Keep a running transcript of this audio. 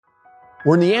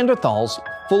Were Neanderthals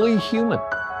fully human?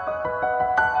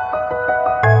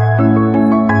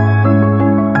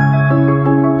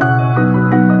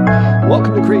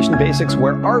 Welcome to Creation Basics,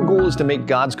 where our goal is to make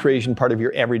God's creation part of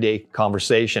your everyday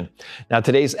conversation. Now,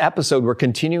 today's episode, we're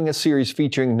continuing a series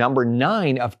featuring number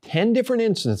 9 of 10 different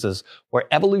instances where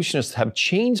evolutionists have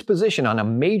changed position on a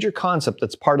major concept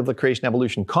that's part of the creation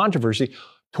evolution controversy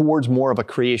towards more of a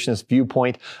creationist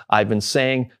viewpoint. I've been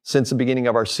saying since the beginning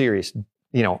of our series,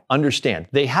 understand,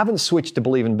 they haven't switched to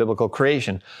believe in biblical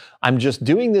creation. I'm just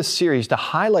doing this series to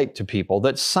highlight to people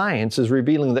that science is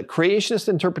revealing that creationist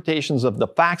interpretations of the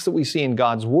facts that we see in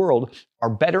God's world are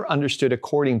better understood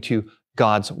according to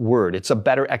God's word. It's a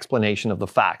better explanation of the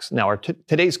facts. Now,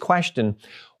 today's question,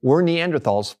 were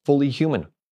Neanderthals fully human?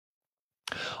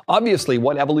 Obviously,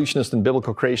 what evolutionists and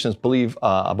biblical creationists believe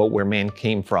about where man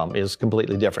came from is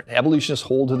completely different. Evolutionists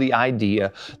hold to the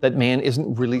idea that man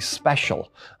isn't really special,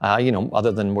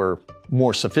 other than we're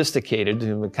more sophisticated,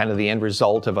 kind of the end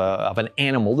result of an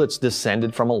animal that's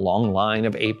descended from a long line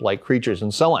of ape-like creatures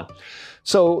and so on.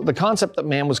 So the concept that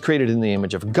man was created in the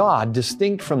image of God,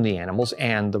 distinct from the animals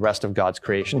and the rest of God's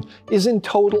creation, is in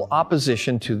total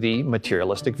opposition to the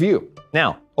materialistic view.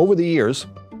 Now, over the years,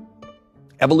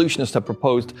 evolutionists have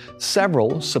proposed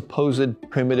several supposed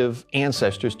primitive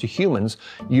ancestors to humans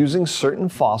using certain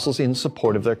fossils in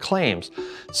support of their claims.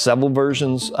 Several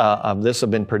versions of this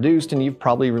have been produced, and you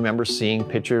probably remember seeing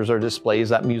pictures or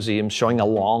displays at museums showing a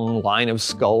long line of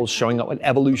skulls showing what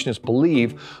evolutionists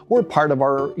believe were part of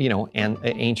our,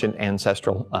 ancient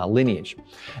ancestral lineage.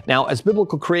 Now, as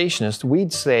biblical creationists,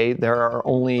 we'd say there are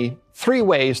only 3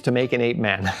 ways to make an ape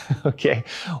man, okay?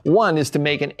 1 is to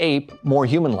make an ape more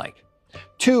human-like.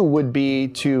 2 would be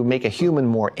to make a human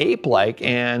more ape-like,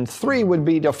 and 3 would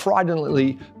be to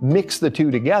fraudulently mix the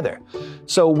 2 together.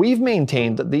 So we've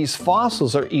maintained that these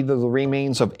fossils are either the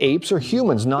remains of apes or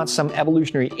humans, not some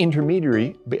evolutionary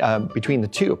intermediary between the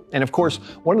 2. And of course,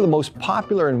 one of the most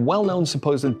popular and well-known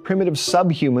supposed primitive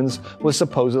subhumans was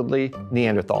supposedly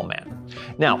Neanderthal man.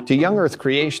 Now, to young Earth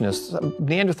creationists,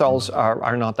 Neanderthals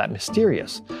are not that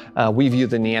mysterious. We view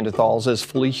the Neanderthals as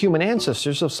fully human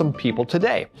ancestors of some people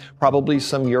today, probably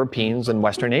some Europeans and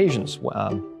Western Asians,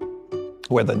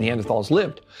 where the Neanderthals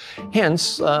lived.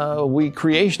 Hence, we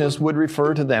creationists would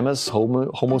refer to them as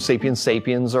Homo sapiens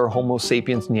sapiens or Homo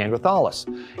sapiens neanderthalis.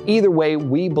 Either way,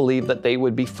 we believe that they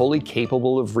would be fully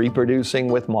capable of reproducing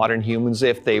with modern humans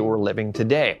if they were living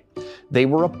today. They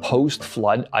were a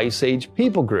post-flood Ice Age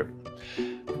people group.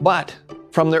 But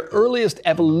from their earliest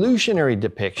evolutionary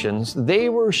depictions, they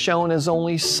were shown as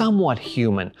only somewhat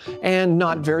human and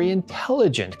not very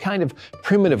intelligent, kind of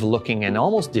primitive looking and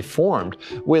almost deformed,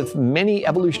 with many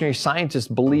evolutionary scientists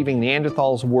believing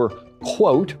Neanderthals were,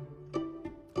 quote,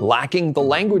 lacking the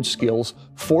language skills,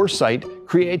 foresight,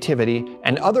 creativity,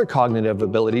 and other cognitive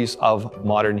abilities of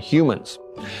modern humans.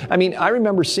 I mean, I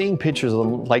remember seeing pictures of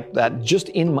them like that just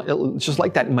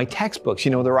like that in my textbooks.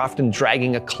 They're often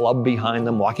dragging a club behind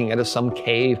them, walking out of some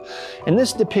cave. And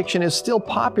this depiction is still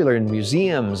popular in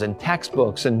museums and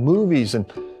textbooks and movies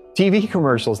and TV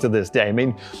commercials to this day. I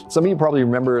mean, some of you probably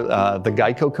remember the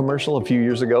Geico commercial a few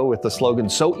years ago with the slogan,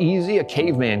 "So easy, a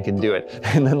caveman can do it."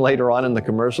 And then later on in the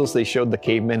commercials, they showed the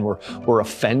cavemen were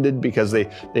offended because they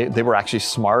were actually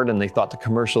smart and they thought the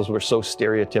commercials were so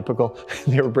stereotypical.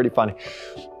 They were pretty funny.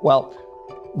 Well,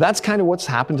 that's kind of what's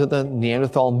happened to the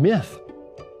Neanderthal myth.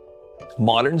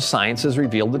 Modern science has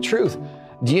revealed the truth.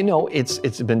 Do you know it's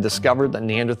been discovered that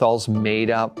Neanderthals made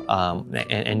up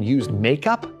and used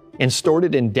makeup and stored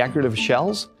it in decorative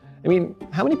shells? I mean,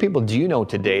 how many people do you know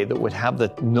today that would have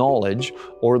the knowledge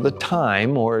or the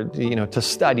time or, to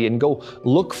study and go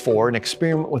look for and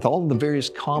experiment with all of the various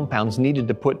compounds needed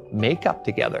to put makeup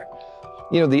together?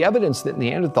 The evidence that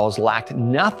Neanderthals lacked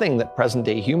nothing that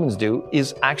present-day humans do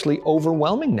is actually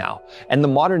overwhelming now. And the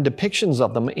modern depictions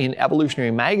of them in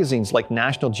evolutionary magazines like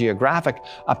National Geographic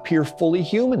appear fully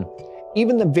human.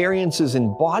 Even the variances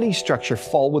in body structure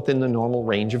fall within the normal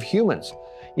range of humans.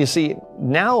 You see,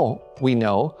 now we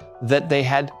know that they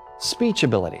had speech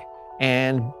ability,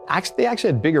 and they actually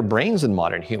had bigger brains than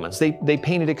modern humans. They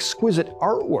painted exquisite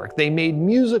artwork. They made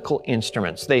musical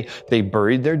instruments. They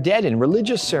buried their dead in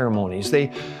religious ceremonies. They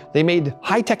made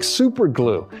high-tech super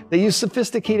glue. They used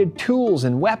sophisticated tools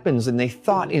and weapons, and they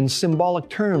thought in symbolic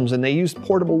terms, and they used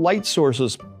portable light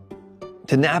sources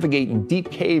to navigate in deep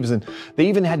caves, and they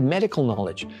even had medical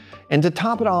knowledge. And to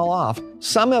top it all off,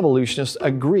 some evolutionists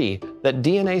agree that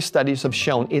DNA studies have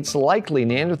shown it's likely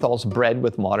Neanderthals bred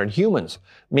with modern humans,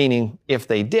 meaning if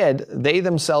they did, they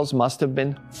themselves must have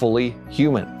been fully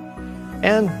human.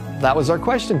 And that was our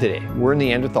question today. Were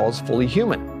Neanderthals fully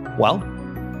human? Well,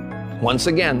 once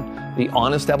again, the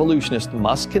honest evolutionist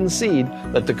must concede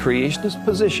that the creationist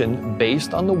position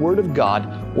based on the Word of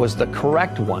God was the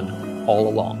correct one all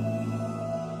along.